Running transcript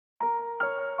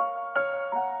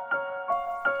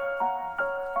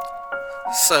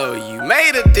So you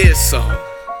made a diss song.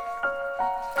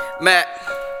 Matt,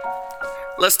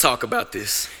 let's talk about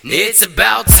this. It's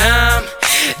about time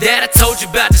that I told you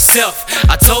about yourself.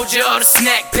 I told you all the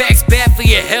snack packs bad for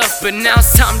your health, but now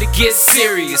it's time to get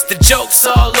serious. The joke's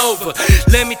all over.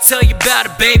 Let me tell you about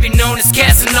a baby known as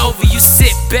KasaNova. You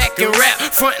sit back and rap,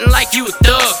 frontin' like you a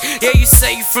thug. Yeah, you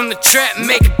say you from the trap,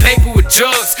 making paper with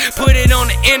drugs. Put it on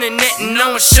the internet and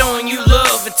no one's showing you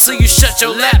love until you shut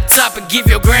your laptop and give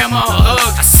your grandma a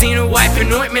hug. I seen her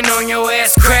wiping ointment on your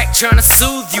ass crack, trying to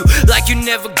soothe you like you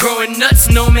never growing nuts,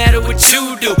 no matter what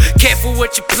you do. Careful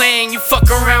what you playing, you fuck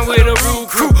around with a rude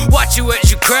crew. Watch you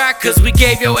as you cry, cause we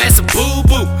gave your ass a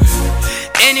boo-boo.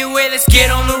 Anyway, let's get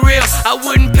on the real. I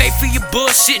wouldn't pay for your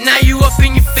bullshit, now you up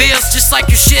in your feels, just like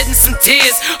you're shedding some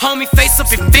tears. Homie, face up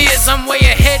your fears, I'm way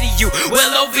ahead of you,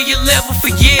 well over your level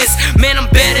for years. Man, I'm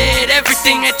better at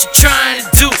everything that you're trying to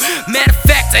do. Matter of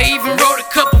fact, I even wrote a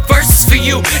couple verses for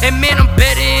you. And man, I'm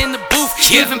better in the booth,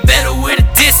 even better with a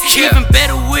diss, even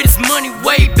better with his money,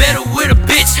 way better with a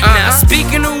bitch. Now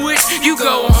speaking of which, you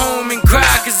go home and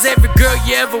cry, cause every girl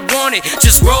you ever wanted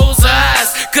just rolls her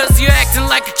eyes, cause you're acting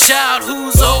like a child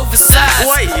who's oversized.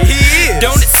 Wait, he is.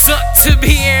 Don't it suck to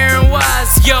be Aaron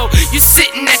Wise? Yo, you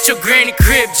sitting at your granny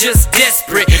crib just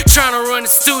desperate, trying to run the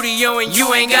studio and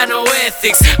you ain't got no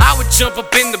ethics. I would jump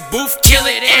up in the booth, kill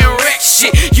it and wreck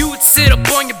shit. You would sit up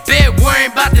on your bed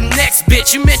worrying about the next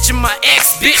bitch. You mentioned my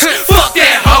ex bitch, fuck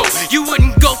that hoe. You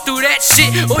wouldn't go through that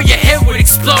shit or your head would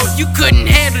explode. You couldn't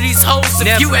handle these hoes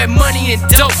if you had money and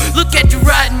dope. Look at you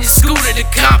riding your scooter to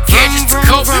Comcare just to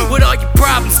cope with all your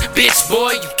problems. Bitch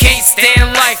boy, you can't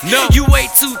stand life. No, you weigh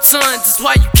 2 tons, that's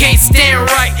why you can't stand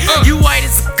right. You white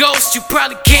as a ghost, you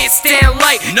probably can't stand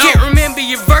light. Can't remember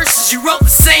your verses, you wrote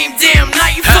the same damn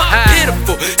night. You fucking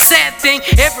pitiful. Sad thing,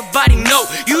 everybody know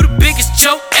you the biggest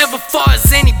joke ever far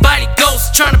as anybody goes.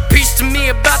 Trying to preach to me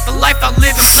about the life I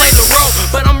live and play the role,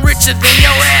 but I'm richer than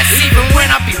your ass even when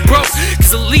I be broke.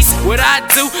 Cause at least what I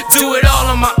do it all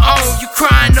on my own. You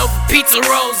crying over pizza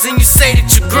rolls and you say that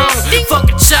you're grown.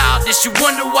 Fucking childish, you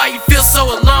wonder why you feel so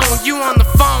alone. You on the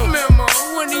phone, Mama,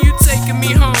 when are you taking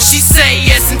me home? She say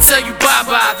yes and tell you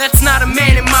bye-bye. That's not a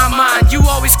man in my mind. You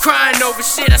always crying over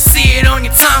shit, I see it on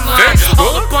your timeline.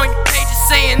 All up on your pages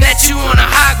saying that you on a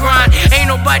high grind. Ain't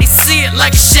nobody see it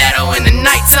like a shadow in the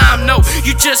nighttime. No,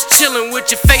 you just chilling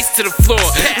with your face to the floor,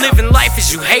 living life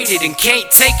as you hate it and can't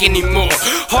take anymore.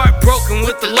 Heartbroken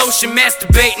with the lotion,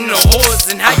 masturbating on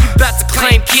whores, and how you about to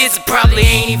claim kids that probably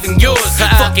ain't even yours.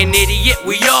 Fucking idiot,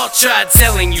 we all tried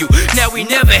telling you, now we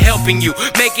never helping you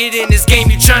make it in this game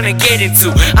you tryna get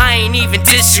into. I ain't even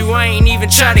diss you, I ain't even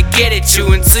try to get at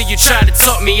you until you try to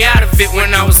talk me out of it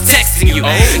when I was texting you.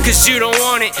 Cause you don't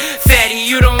want it, fatty,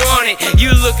 you don't want it.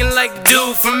 You looking like the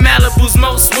dude from Malibu's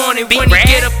Most Wanted when he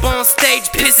get up on stage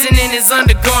pissing in his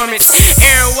undergarments.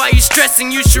 Aaron, why you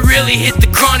stressing? You should really hit the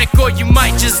chronic or you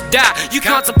might just die. You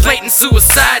contemplating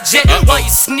suicide yet? While you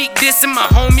sneak dissing my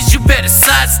homies, you better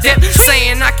sidestep.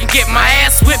 Saying I can get my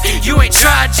ass whipped, you ain't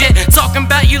tried yet. Talking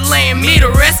about you laying me to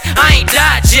rest, I ain't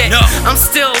died yet. I'm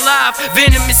still alive,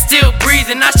 venom is still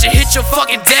breathing. I should hit your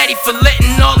fucking daddy for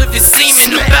letting all of his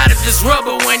semen up out of his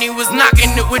rubber when he was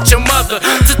knocking it with your mother.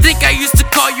 To think I used to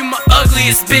call you my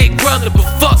ugliest big brother, but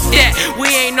fuck that, we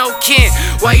ain't no kin.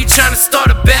 Why you tryna start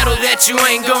a battle that you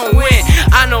ain't gon' win?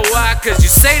 I know why, cause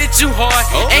you say that you hard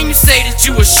and you say that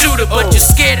you a shooter, but you're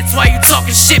scared, that's why you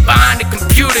talking shit behind the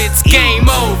computer. It's game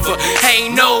over,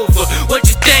 ain't over, what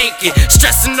you thinking?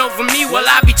 Stressing over me while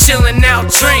I be chilling out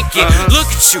drinking. Look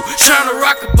at you, tryna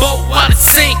rock a boat while it's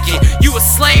sinking. You a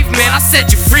slave man, I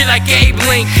set you free like Abe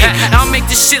Lincoln. I'll make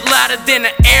this shit louder than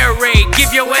an air raid,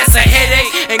 give your ass a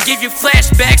headache and give you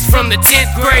flashbacks from the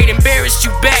 10th grade. Embarrassed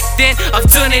you back then, I've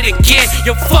done it again.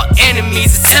 Yo, fuck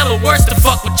enemies, it's hella worse to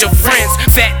fuck with your friends,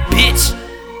 fat bitch.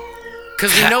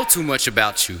 Cause we know too much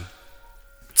about you.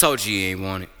 Told you you ain't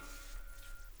want it.